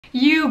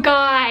You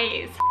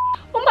guys.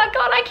 Oh my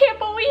God, I can't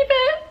believe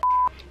it.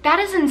 That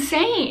is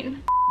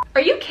insane.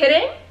 Are you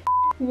kidding?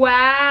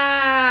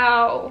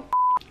 Wow.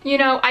 You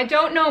know, I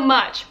don't know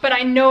much, but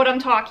I know what I'm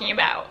talking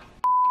about.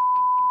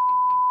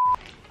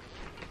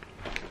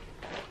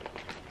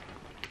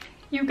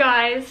 You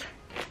guys.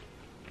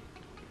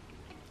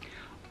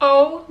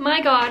 Oh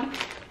my God.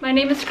 My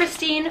name is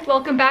Christine.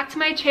 Welcome back to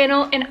my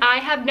channel, and I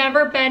have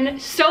never been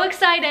so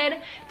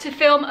excited to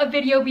film a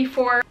video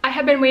before. I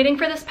have been waiting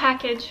for this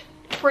package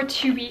for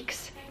 2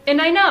 weeks. And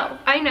I know.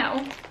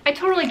 I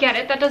totally get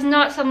it. That does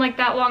not sound like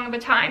that long of a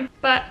time.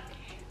 But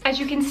as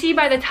you can see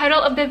by the title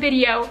of the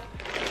video,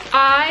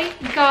 I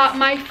got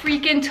my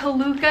freaking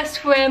Toluca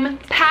Swim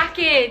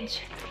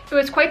package. It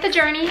was quite the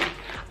journey.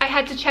 I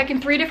had to check in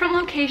 3 different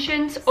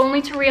locations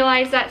only to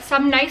realize that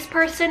some nice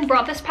person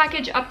brought this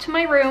package up to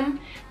my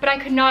room, but I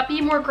could not be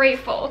more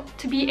grateful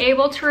to be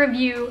able to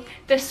review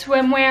this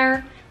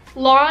swimwear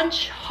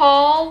launch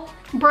haul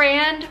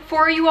brand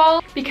for you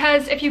all,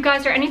 because if you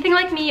guys are anything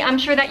like me, I'm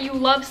sure that you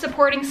love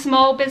supporting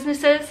small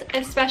businesses,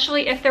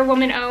 especially if they're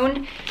woman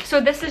owned.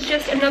 So this is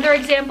just another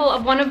example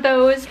of one of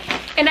those,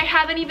 and I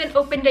haven't even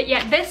opened it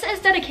yet. This is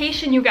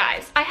dedication, you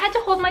guys. I had to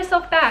hold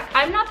myself back.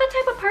 I'm not the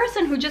type of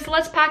person who just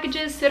lets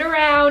packages sit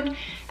around.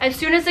 As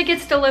soon as it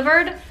gets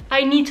delivered,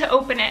 I need to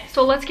open it.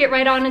 So let's get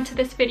right on into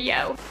this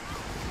video.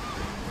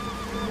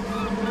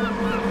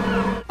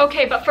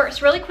 Okay, but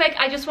first, really quick,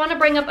 I just want to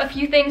bring up a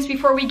few things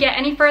before we get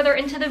any further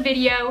into the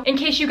video. In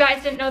case you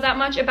guys didn't know that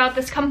much about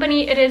this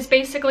company, it is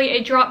basically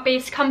a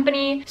drop-based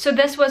company. So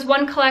this was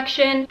one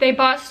collection. They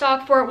bought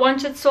stock for it.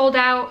 Once it's sold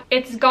out,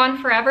 it's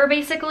gone forever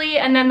basically,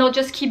 and then they'll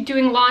just keep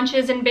doing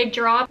launches and big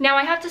drops. Now,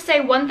 I have to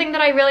say, one thing that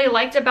I really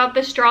liked about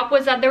this drop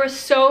was that there was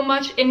so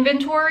much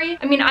inventory.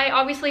 I mean, I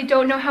obviously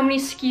don't know how many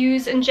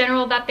SKUs in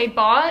general that they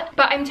bought,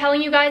 but I'm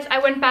telling you guys, I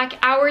went back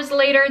hours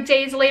later,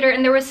 days later,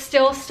 and there was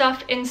still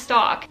stuff in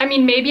stock. I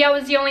mean, maybe I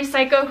was the only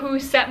psycho who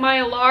set my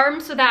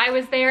alarm so that I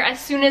was there as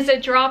soon as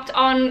it dropped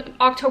on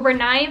October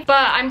 9th,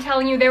 but I'm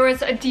telling you, there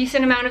was a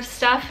decent amount of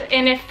stuff,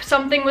 and if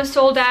something was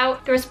sold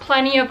out, there was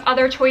plenty of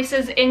other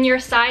choices in your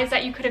size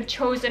that you could have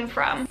chosen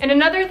from. And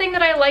another thing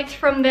that I liked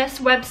from this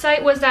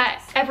website was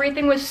that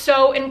everything was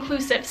so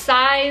inclusive.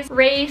 Size,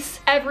 race,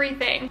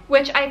 everything,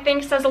 which I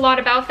think says a lot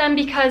about them,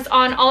 because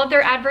on all of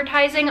their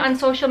advertising on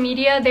social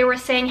media, they were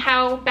saying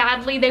how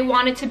badly they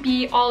wanted to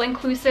be all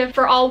inclusive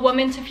for all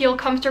women to feel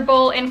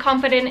comfortable and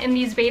confident in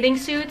these bathing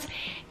suits.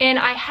 And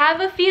I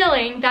have a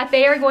feeling that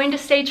they are going to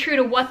stay true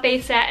to what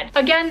they said.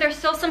 Again, there's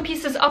still some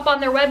pieces up on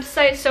their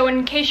website, so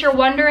in case you're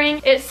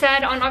wondering, it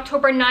said on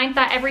October 9th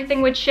that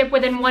everything would ship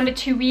within 1 to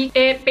 2 weeks.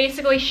 It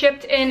basically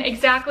shipped in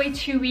exactly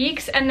 2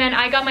 weeks, and then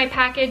I got my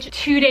package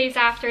 2 days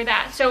after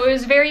that. So it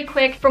was very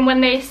quick from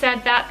when they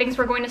said that things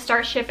were going to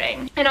start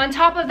shipping. And on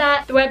top of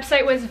that, the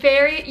website was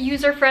very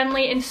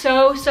user-friendly and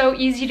so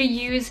easy to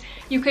use.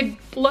 You could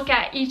look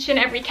at each and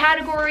every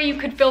category. You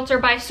could filter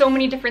by so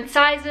many different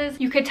sizes.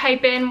 You could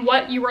type in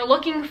what you were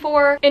looking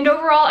for. And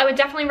overall, I would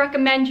definitely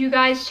recommend you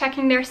guys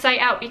checking their site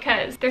out,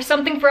 because there's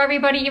something for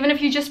everybody. Even if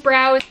you just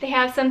browse, they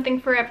have something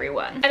for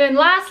everyone. And then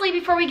lastly,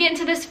 before we get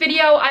into this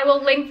video, I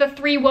will link the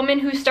 3 women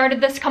who started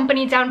this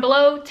company down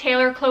below: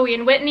 Taylor, Chloe,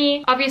 and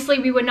Whitney. Obviously,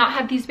 we would not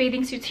have these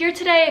bathing suits here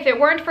today if it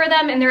weren't for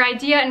them and their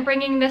idea in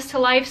bringing this to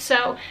life.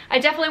 So I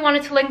definitely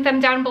wanted to link them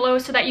down below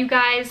so that you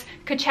guys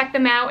could check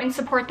them out and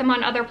support them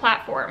on other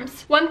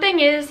platforms. One thing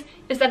is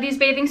that these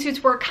bathing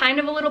suits were kind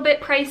of a little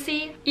bit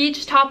pricey.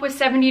 Each top was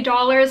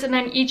 $70 and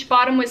then each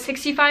bottom was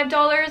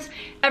 $65.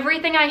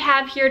 Everything I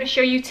have here to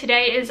show you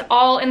today is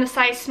all in the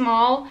size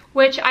small,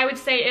 which I would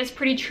say is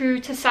pretty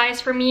true to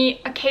size for me.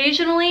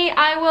 Occasionally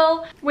I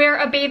will wear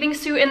a bathing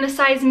suit in the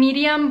size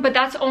medium, but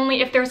that's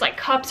only if there's like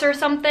cups or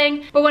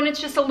something. But when it's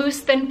just a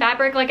loose thin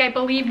fabric, like I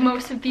believe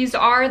most of these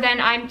are,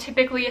 then I'm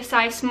typically a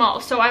size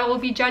small. So I will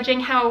be judging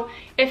how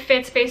it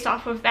fits based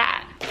off of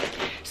that.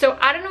 So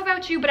I don't know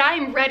about you, but I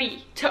am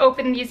ready to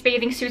open these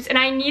bathing suits, and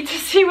I need to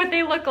see what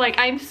they look like.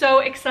 I'm so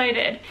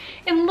excited.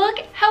 And look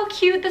how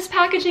cute this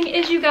packaging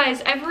is, you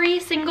guys. Every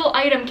single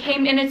item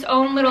came in its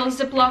own little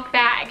Ziploc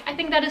bag. I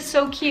think that is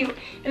so cute.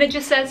 And it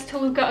just says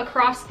Toluca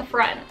across the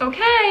front.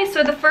 Okay,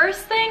 so the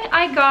first thing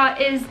I got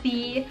is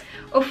the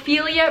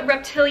Ophelia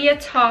Reptilia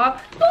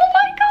top. Oh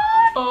my god!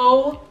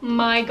 Oh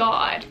my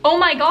god. Oh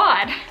my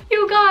god.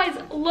 You guys,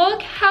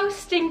 look how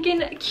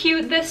stinking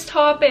cute this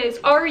top is.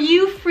 Are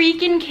you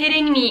freaking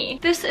kidding me?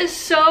 This is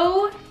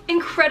so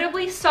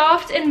incredibly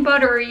soft and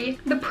buttery.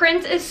 The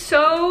print is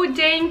so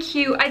dang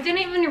cute. I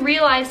didn't even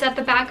realize that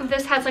the back of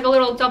this has like a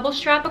little double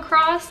strap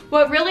across.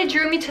 What really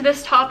drew me to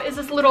this top is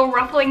this little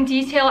ruffling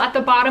detail at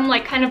the bottom,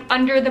 like kind of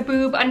under the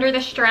boob, under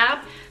the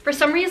strap. For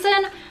some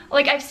reason,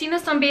 like I've seen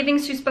this on bathing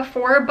suits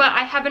before, but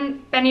I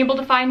haven't been able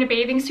to find a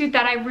bathing suit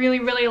that I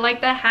really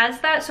like that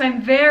has that. So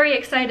I'm very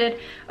excited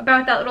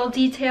about that little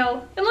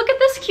detail. And look at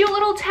this cute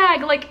little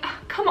tag. Like,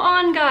 come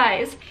on,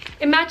 guys.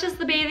 It matches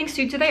the bathing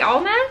suit. Do they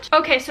all match?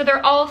 Okay, so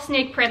they're all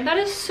snake print. That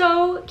is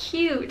so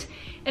cute.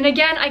 And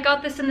again, I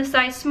got this in the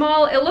size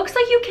small. It looks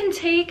like you can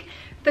take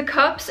the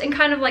cups and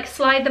kind of like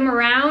slide them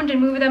around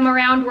and move them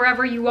around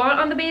wherever you want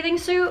on the bathing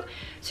suit.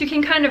 So you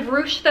can kind of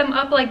ruche them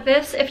up like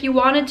this if you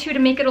wanted to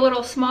make it a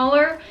little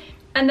smaller.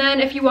 And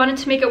then if you wanted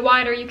to make it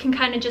wider, you can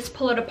kind of just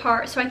pull it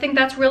apart. So I think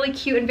that's really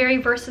cute and very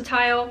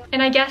versatile.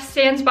 And I guess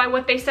stands by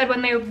what they said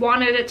when they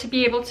wanted it to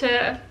be able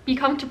to be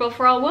comfortable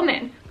for all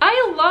women.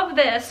 I love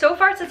this. So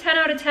far it's a 10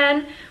 out of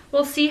 10.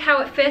 We'll see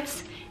how it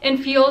fits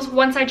and feels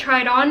once I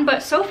try it on,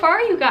 but so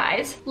far, you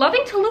guys,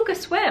 loving Toluca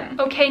Swim.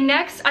 Okay,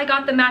 next I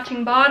got the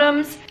matching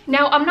bottoms.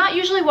 Now, I'm not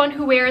usually one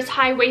who wears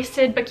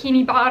high-waisted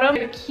bikini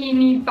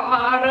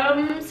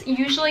bottoms.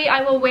 Usually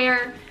I will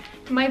wear,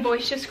 did my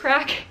voice just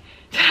crack?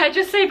 Did I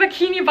just say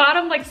bikini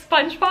bottom like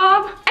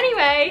SpongeBob?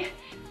 Anyway,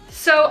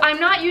 so I'm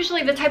not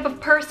usually the type of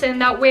person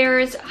that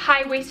wears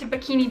high-waisted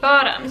bikini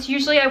bottoms.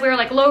 Usually I wear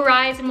like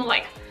low-rise and will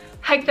like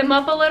hike them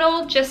up a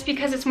little just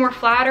because it's more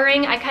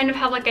flattering. I kind of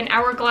have like an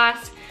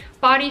hourglass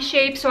body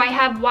shape, so I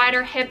have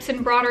wider hips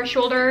and broader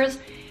shoulders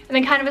and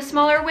then kind of a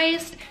smaller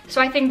waist. So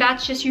I think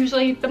that's just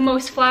usually the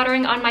most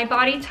flattering on my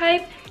body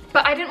type.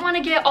 But I didn't want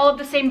to get all of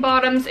the same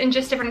bottoms in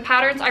just different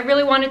patterns. I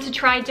really wanted to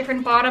try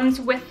different bottoms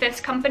with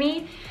this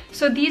company.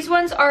 So these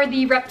ones are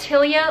the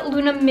Reptilia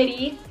Luna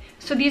Midi.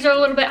 So these are a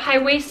little bit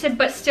high-waisted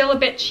but still a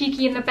bit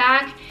cheeky in the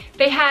back.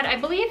 They had, I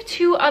believe,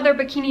 2 other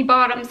bikini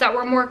bottoms that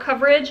were more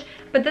coverage,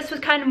 but this was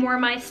kind of more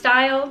my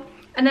style.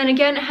 And then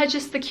again, it has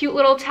just the cute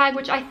little tag,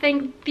 which I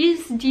think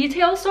these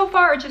details so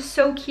far are just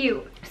so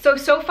cute.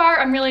 So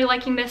far, I'm really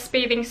liking this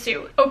bathing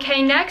suit.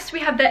 Okay, next we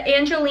have the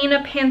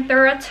Angelina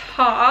Panthera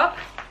top.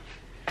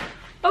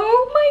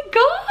 Oh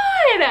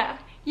my god!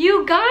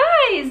 You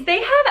guys,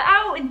 they have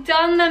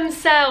outdone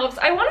themselves.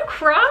 I want to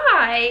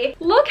cry.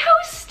 Look how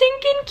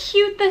stinking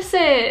cute this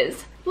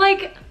is.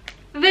 Like,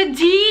 the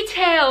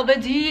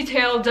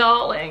detail,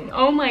 darling.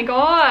 Oh my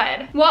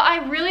god. What I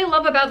really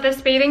love about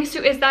this bathing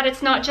suit is that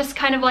it's not just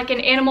kind of like an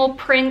animal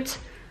print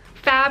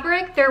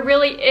fabric. There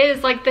really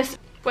is like this,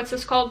 what's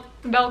this called?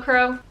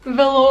 Velcro?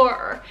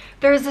 Velour.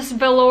 There's this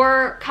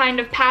velour kind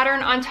of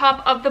pattern on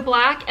top of the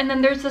black, and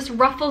then there's this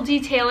ruffle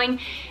detailing.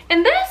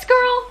 And this,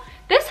 girl,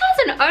 this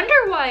has an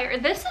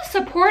underwire. This is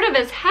supportive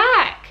as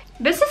heck.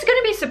 This is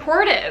gonna be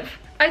supportive.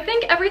 I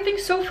think everything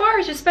so far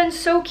has just been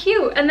so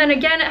cute. And then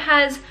again, it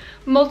has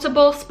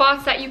multiple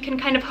spots that you can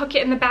kind of hook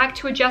it in the back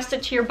to adjust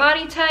it to your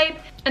body type.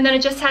 And then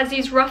it just has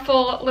these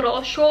ruffle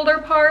little shoulder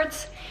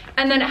parts.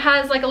 And then it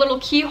has like a little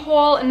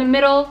keyhole in the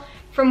middle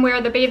from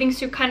where the bathing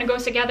suit kind of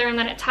goes together and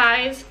then it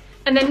ties.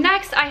 And then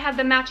next I have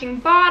the matching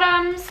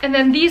bottoms. And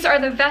then these are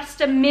the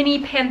Vesta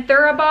Mini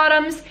Panthera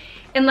bottoms.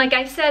 And like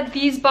I said,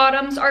 these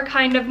bottoms are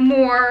kind of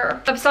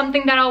more of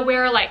something that I'll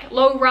wear like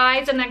low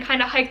rise and then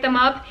kind of hike them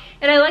up.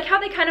 And I like how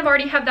they kind of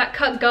already have that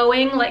cut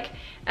going, like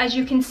as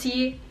you can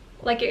see,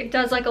 like it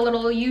does like a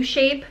little U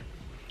shape.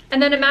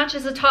 And then it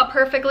matches the top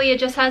perfectly. It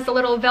just has the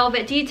little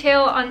velvet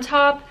detail on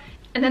top.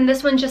 And then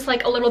this one's just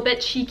like a little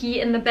bit cheeky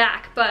in the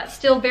back, but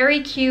still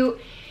very cute.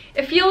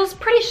 It feels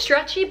pretty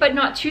stretchy, but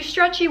not too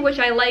stretchy, which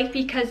I like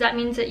because that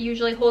means it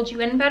usually holds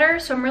you in better.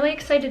 So I'm really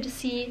excited to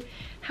see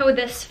how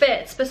this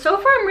fits. But so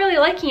far I'm really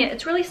liking it.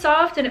 It's really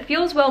soft and it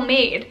feels well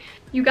made.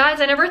 You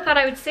guys, I never thought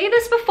I would say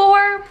this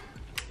before,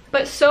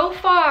 but so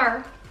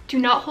far, do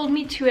not hold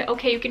me to it.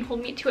 Okay, you can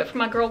hold me to it for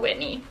my girl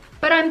Whitney.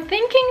 But I'm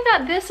thinking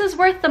that this is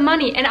worth the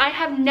money, and I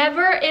have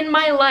never in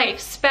my life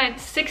spent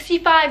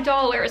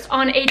 $65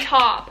 on a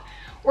top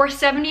or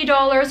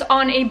 $70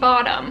 on a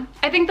bottom.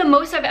 I think the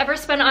most I've ever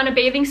spent on a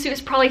bathing suit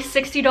is probably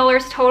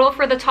 $60 total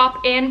for the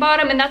top and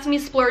bottom, and that's me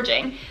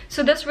splurging.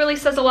 So this really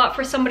says a lot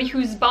for somebody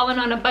who's balling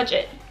on a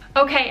budget.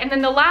 Okay, and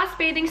then the last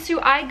bathing suit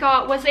I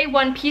got was a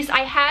one piece.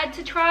 I had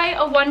to try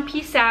a one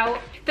piece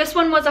out. This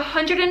one was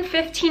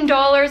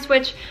 $115,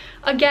 which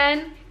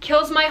again,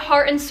 kills my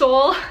heart and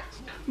soul.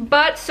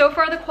 But so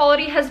far the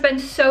quality has been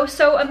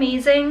so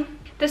amazing.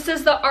 This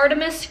is the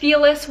Artemis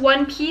Fearless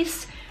one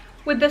piece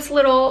with this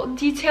little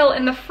detail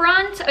in the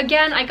front.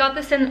 Again, I got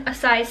this in a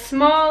size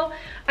small.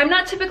 I'm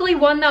not typically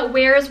one that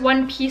wears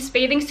one piece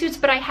bathing suits,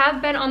 but I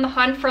have been on the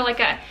hunt for like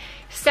a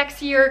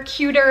sexier,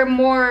 cuter,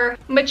 more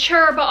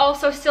mature, but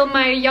also still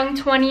my young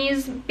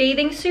 20s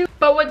bathing suit.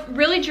 But what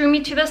really drew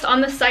me to this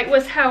on the site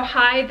was how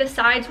high the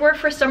sides were.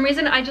 For some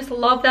reason, I just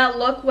love that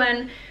look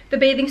when the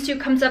bathing suit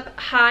comes up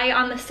high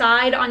on the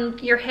side on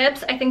your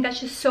hips. I think that's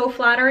just so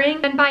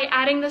flattering. And by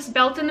adding this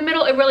belt in the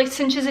middle, it really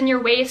cinches in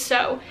your waist.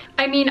 So,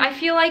 I mean, I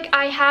feel like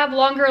I have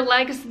longer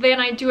legs than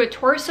I do a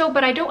torso,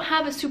 but I don't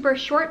have a super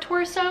short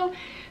torso.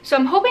 So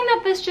I'm hoping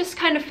that this just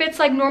kind of fits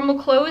like normal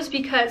clothes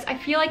because I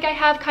feel like I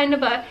have kind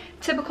of a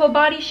typical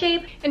body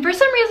shape. And for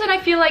some reason,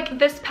 I feel like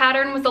this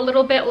pattern was a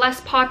little bit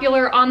less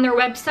popular on their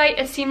website.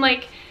 It seemed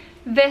like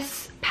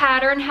this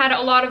pattern had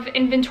a lot of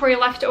inventory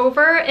left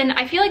over, and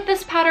I feel like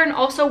this pattern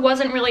also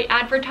wasn't really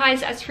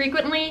advertised as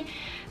frequently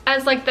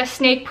as like the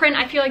snake print.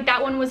 I feel like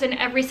that one was in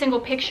every single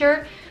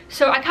picture.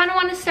 So I kind of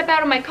want to step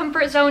out of my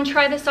comfort zone,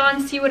 try this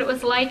on, see what it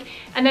was like,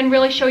 and then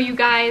really show you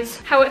guys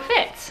how it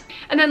fits.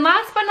 And then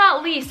last but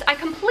not least, I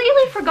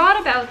completely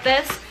forgot about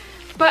this,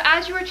 but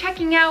as you were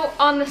checking out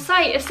on the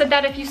site, it said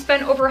that if you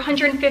spent over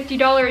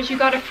 $150, you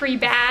got a free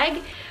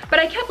bag. But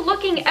I kept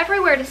looking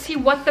everywhere to see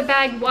what the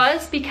bag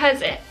was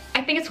because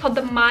I think it's called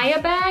the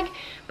Maya bag,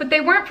 but they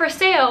weren't for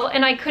sale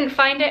and I couldn't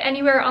find it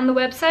anywhere on the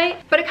website.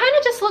 But it kind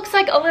of just looks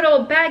like a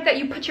little bag that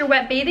you put your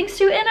wet bathing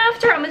suit in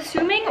after, I'm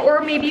assuming, or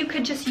maybe you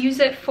could just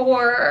use it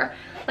for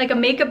like a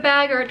makeup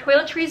bag or a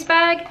toiletries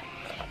bag.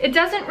 It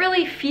doesn't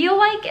really feel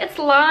like it's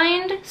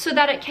lined so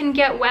that it can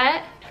get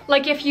wet.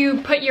 Like if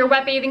you put your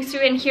wet bathing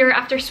suit in here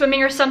after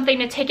swimming or something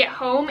to take it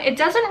home, it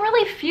doesn't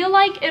really feel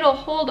like it'll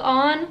hold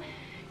on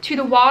to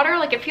the water.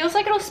 Like it feels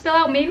like it'll spill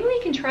out. Maybe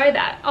we can try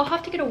that. I'll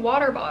have to get a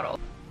water bottle.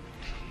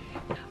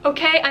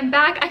 Okay, I'm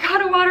back. I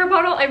got a water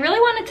bottle. I really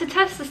wanted to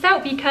test this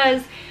out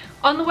because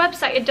on the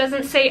website it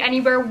doesn't say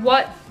anywhere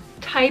what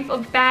type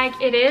of bag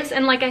it is,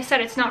 and like I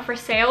said, it's not for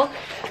sale.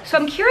 So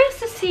I'm curious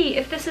to see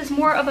if this is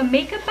more of a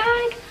makeup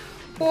bag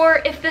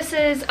or if this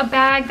is a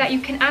bag that you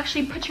can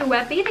actually put your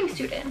wet bathing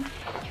suit in.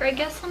 Here, I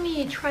guess let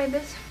me try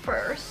this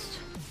first.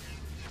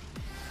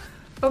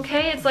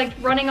 Okay, it's like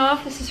running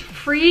off. This is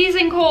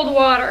freezing cold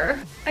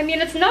water. I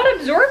mean, it's not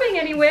absorbing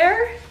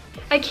anywhere.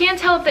 I can't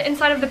tell if the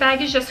inside of the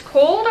bag is just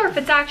cold or if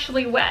it's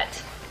actually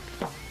wet.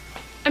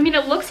 I mean,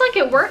 it looks like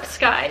it works,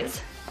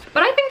 guys.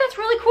 But I think that's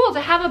really cool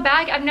to have a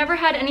bag. I've never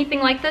had anything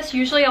like this.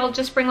 Usually I'll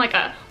just bring like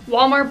a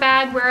Walmart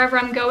bag wherever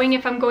I'm going,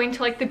 if I'm going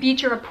to like the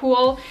beach or a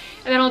pool,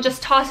 and then I'll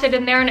just toss it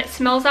in there and it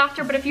smells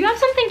after. But if you have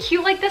something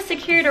cute like this to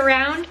carry it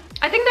around,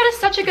 I think that is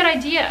such a good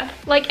idea.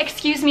 Like,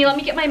 excuse me, let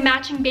me get my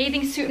matching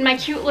bathing suit and my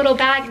cute little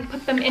bag and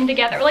put them in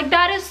together. Like,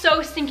 that is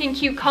so stinking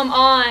cute, come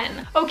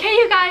on. Okay,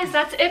 you guys,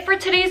 that's it for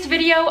today's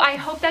video. I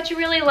hope that you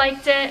really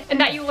liked it and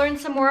that you learned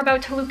some more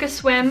about Toluca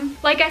Swim.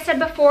 Like I said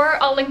before,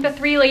 I'll link the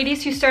 3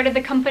 ladies who started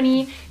the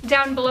company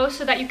down below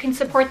so that you can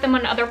support them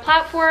on other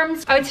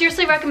platforms. I would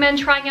seriously recommend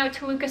trying out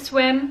Toluca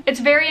Swim. It's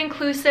very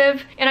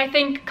inclusive, and I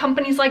think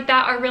companies like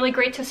that are really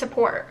great to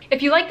support.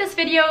 If you like this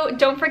video,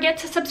 don't forget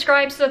to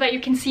subscribe so that you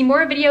can see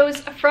more videos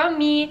from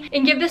me,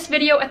 and give this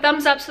video a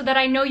thumbs up so that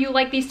I know you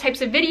like these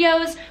types of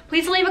videos.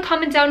 Please leave a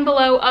comment down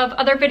below of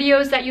other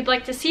videos that you'd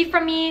like to see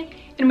from me.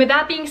 And with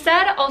that being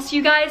said, I'll see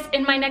you guys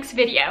in my next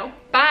video.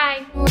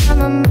 Bye!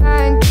 My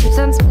mind keeps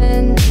on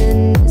spinning.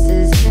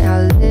 This is how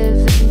I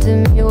live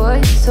into me,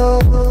 what you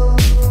told.